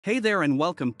Hey there and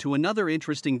welcome to another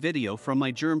interesting video from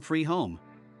my germ-free home.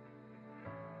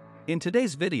 In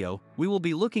today's video, we will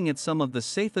be looking at some of the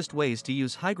safest ways to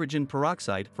use hydrogen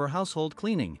peroxide for household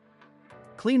cleaning.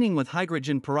 Cleaning with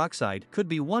hydrogen peroxide could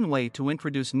be one way to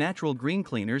introduce natural green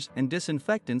cleaners and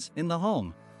disinfectants in the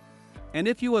home. And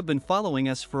if you have been following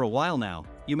us for a while now,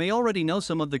 you may already know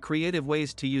some of the creative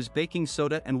ways to use baking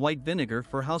soda and white vinegar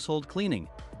for household cleaning.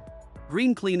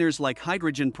 Green cleaners like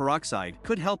hydrogen peroxide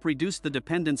could help reduce the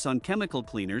dependence on chemical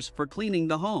cleaners for cleaning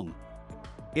the home.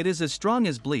 It is as strong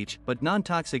as bleach but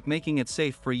non-toxic, making it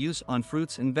safe for use on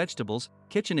fruits and vegetables,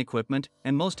 kitchen equipment,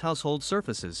 and most household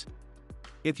surfaces.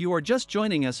 If you are just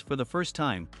joining us for the first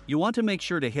time, you want to make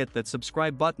sure to hit that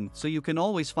subscribe button so you can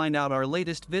always find out our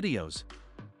latest videos.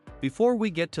 Before we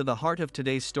get to the heart of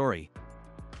today's story,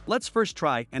 let's first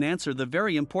try and answer the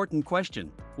very important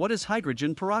question: what is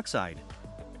hydrogen peroxide?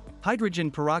 Hydrogen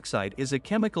peroxide is a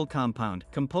chemical compound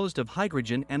composed of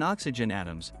hydrogen and oxygen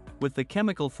atoms, with the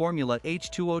chemical formula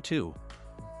H2O2.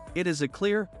 It is a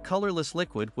clear, colorless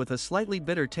liquid with a slightly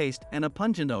bitter taste and a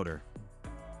pungent odor.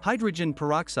 Hydrogen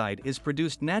peroxide is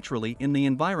produced naturally in the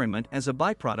environment as a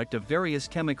byproduct of various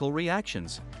chemical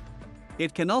reactions.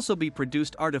 It can also be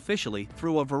produced artificially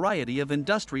through a variety of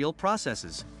industrial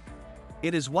processes.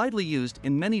 It is widely used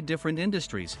in many different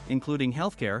industries, including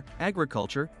healthcare,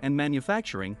 agriculture, and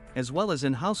manufacturing, as well as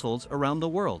in households around the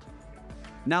world.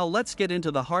 Now let's get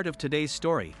into the heart of today's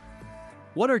story.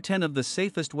 What are 10 of the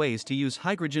safest ways to use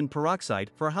hydrogen peroxide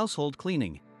for household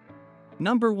cleaning?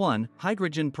 Number 1.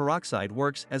 Hydrogen peroxide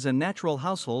works as a natural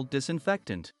household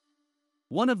disinfectant.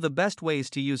 One of the best ways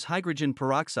to use hydrogen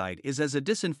peroxide is as a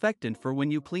disinfectant for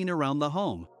when you clean around the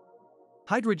home.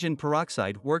 Hydrogen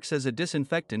peroxide works as a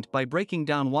disinfectant by breaking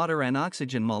down water and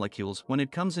oxygen molecules when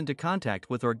it comes into contact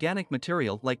with organic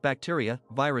material like bacteria,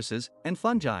 viruses, and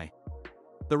fungi.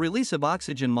 The release of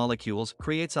oxygen molecules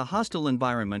creates a hostile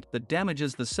environment that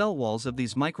damages the cell walls of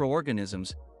these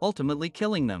microorganisms, ultimately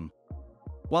killing them.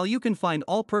 While you can find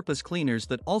all-purpose cleaners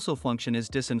that also function as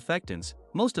disinfectants,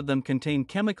 most of them contain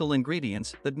chemical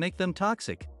ingredients that make them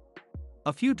toxic.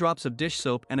 A few drops of dish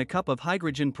soap and a cup of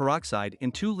hydrogen peroxide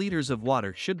in 2 liters of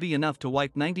water should be enough to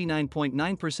wipe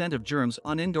 99.9% of germs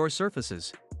on indoor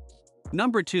surfaces.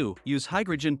 Number 2. Use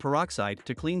hydrogen peroxide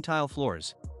to clean tile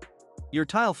floors. Your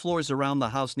tile floors around the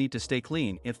house need to stay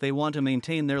clean if they want to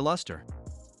maintain their luster.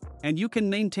 And you can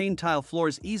maintain tile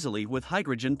floors easily with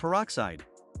hydrogen peroxide.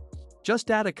 Just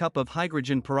add a cup of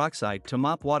hydrogen peroxide to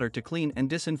mop water to clean and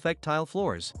disinfect tile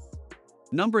floors.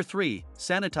 Number 3.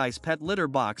 Sanitize pet litter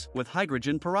box with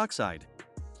hydrogen peroxide.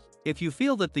 If you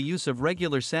feel that the use of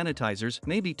regular sanitizers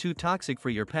may be too toxic for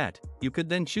your pet, you could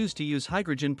then choose to use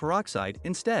hydrogen peroxide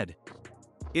instead.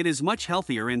 It is much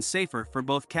healthier and safer for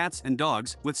both cats and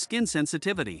dogs with skin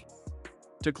sensitivity.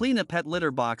 To clean a pet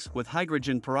litter box with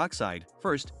hydrogen peroxide,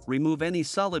 first, remove any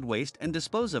solid waste and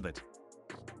dispose of it.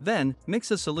 Then,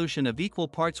 mix a solution of equal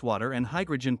parts water and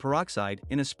hydrogen peroxide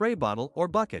in a spray bottle or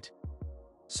bucket.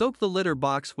 Soak the litter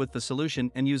box with the solution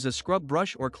and use a scrub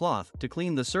brush or cloth to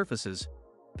clean the surfaces.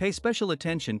 Pay special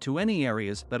attention to any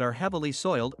areas that are heavily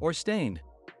soiled or stained.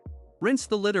 Rinse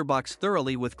the litter box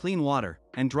thoroughly with clean water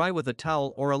and dry with a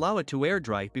towel or allow it to air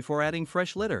dry before adding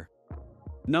fresh litter.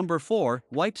 Number 4.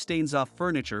 Wipe stains off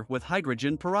furniture with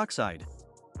hydrogen peroxide.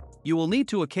 You will need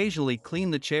to occasionally clean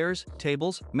the chairs,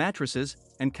 tables, mattresses,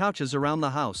 and couches around the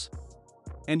house.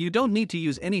 And you don't need to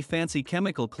use any fancy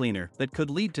chemical cleaner that could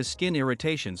lead to skin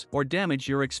irritations or damage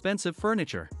your expensive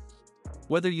furniture.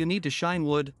 Whether you need to shine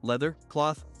wood, leather,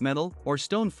 cloth, metal, or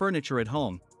stone furniture at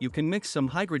home, you can mix some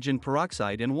hydrogen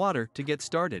peroxide and water to get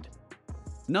started.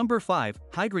 Number 5.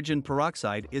 Hydrogen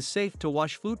peroxide is safe to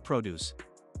wash food produce.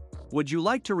 Would you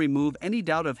like to remove any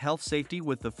doubt of health safety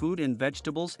with the food and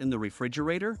vegetables in the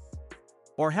refrigerator?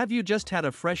 Or have you just had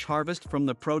a fresh harvest from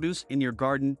the produce in your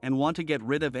garden and want to get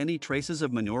rid of any traces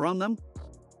of manure on them?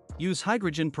 Use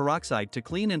hydrogen peroxide to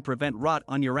clean and prevent rot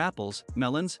on your apples,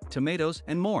 melons, tomatoes,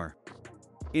 and more.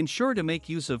 Ensure to make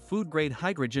use of food-grade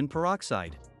hydrogen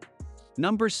peroxide.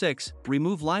 Number 6.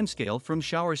 Remove limescale from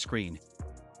shower screen.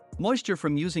 Moisture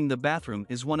from using the bathroom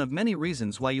is one of many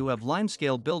reasons why you have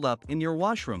limescale buildup in your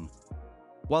washroom.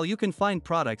 While you can find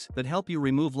products that help you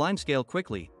remove limescale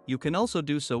quickly, you can also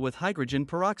do so with hydrogen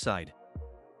peroxide.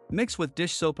 Mix with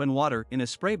dish soap and water in a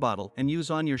spray bottle and use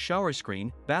on your shower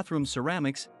screen, bathroom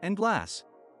ceramics, and glass.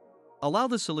 Allow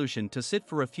the solution to sit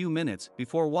for a few minutes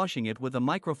before washing it with a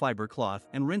microfiber cloth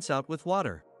and rinse out with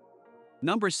water.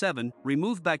 Number 7.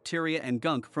 Remove bacteria and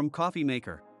gunk from coffee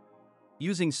maker.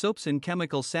 Using soaps and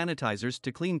chemical sanitizers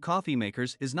to clean coffee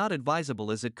makers is not advisable,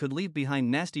 as it could leave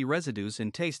behind nasty residues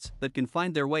and tastes that can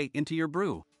find their way into your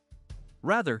brew.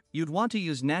 Rather, you'd want to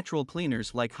use natural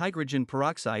cleaners like hydrogen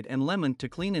peroxide and lemon to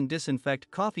clean and disinfect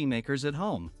coffee makers at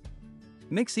home.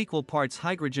 Mix equal parts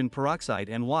hydrogen peroxide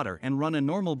and water and run a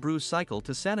normal brew cycle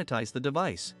to sanitize the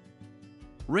device.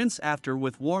 Rinse after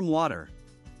with warm water.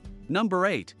 Number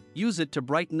 8. Use it to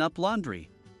brighten up laundry.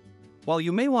 While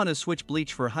you may want to switch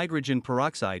bleach for hydrogen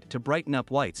peroxide to brighten up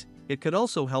whites, it could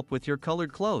also help with your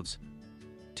colored clothes.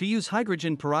 To use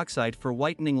hydrogen peroxide for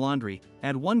whitening laundry,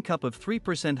 add 1 cup of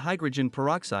 3% hydrogen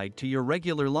peroxide to your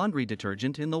regular laundry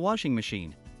detergent in the washing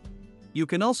machine. You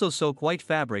can also soak white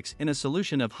fabrics in a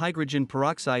solution of hydrogen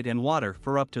peroxide and water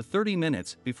for up to 30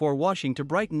 minutes before washing to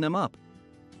brighten them up.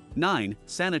 9.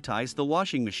 Sanitize the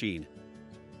washing machine.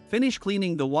 Finish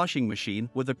cleaning the washing machine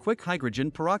with a quick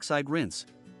hydrogen peroxide rinse.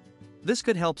 This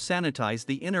could help sanitize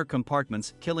the inner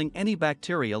compartments, killing any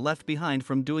bacteria left behind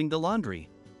from doing the laundry.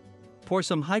 Pour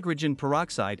some hydrogen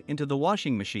peroxide into the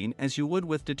washing machine as you would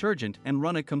with detergent and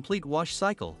run a complete wash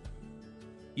cycle.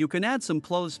 You can add some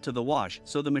clothes to the wash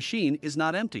so the machine is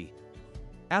not empty.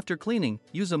 After cleaning,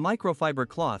 use a microfiber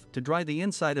cloth to dry the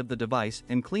inside of the device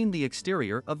and clean the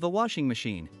exterior of the washing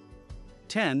machine.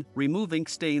 10. Remove ink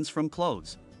stains from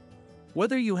clothes.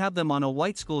 Whether you have them on a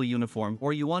white school uniform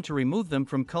or you want to remove them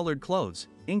from colored clothes,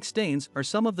 ink stains are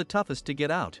some of the toughest to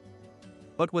get out.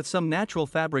 But with some natural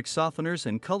fabric softeners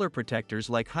and color protectors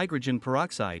like hydrogen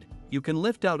peroxide, you can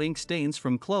lift out ink stains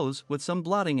from clothes with some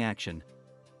blotting action.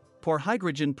 Pour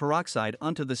hydrogen peroxide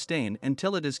onto the stain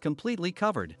until it is completely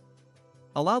covered.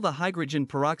 Allow the hydrogen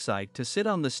peroxide to sit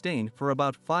on the stain for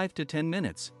about 5 to 10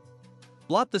 minutes.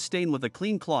 Blot the stain with a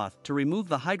clean cloth to remove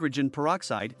the hydrogen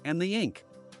peroxide and the ink.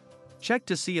 Check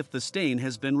to see if the stain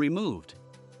has been removed.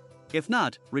 If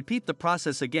not, repeat the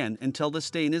process again until the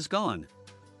stain is gone.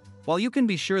 While you can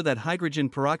be sure that hydrogen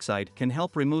peroxide can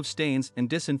help remove stains and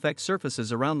disinfect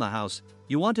surfaces around the house,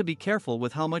 you want to be careful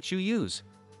with how much you use.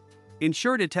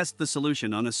 Ensure to test the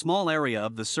solution on a small area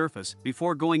of the surface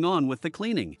before going on with the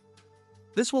cleaning.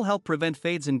 This will help prevent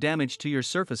fades and damage to your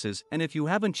surfaces, and if you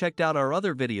haven't checked out our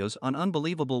other videos on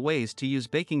unbelievable ways to use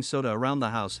baking soda around the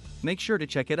house, make sure to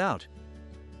check it out.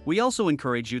 We also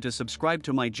encourage you to subscribe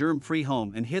to my germ-free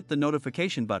home and hit the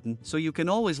notification button so you can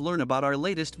always learn about our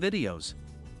latest videos.